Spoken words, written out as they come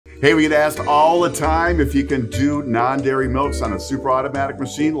Hey, we get asked all the time if you can do non-dairy milks on a super automatic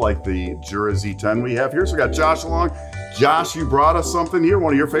machine like the Jura Z10 we have here. So we got Josh along. Josh, you brought us something here,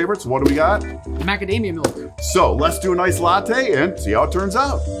 one of your favorites. What do we got? Macadamia milk. So let's do a nice latte and see how it turns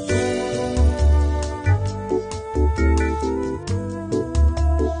out.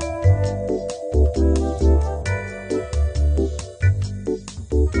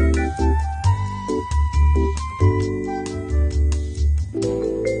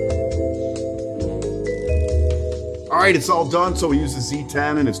 All right, it's all done. So we use the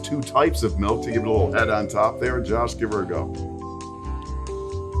Z10 and its 2 types of milk to give it a little head on top there. Josh, give her a go.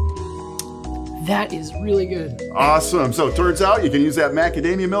 That is really good. Awesome. So it turns out you can use that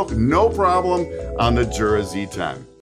macadamia milk, no problem, on the Jura Z10.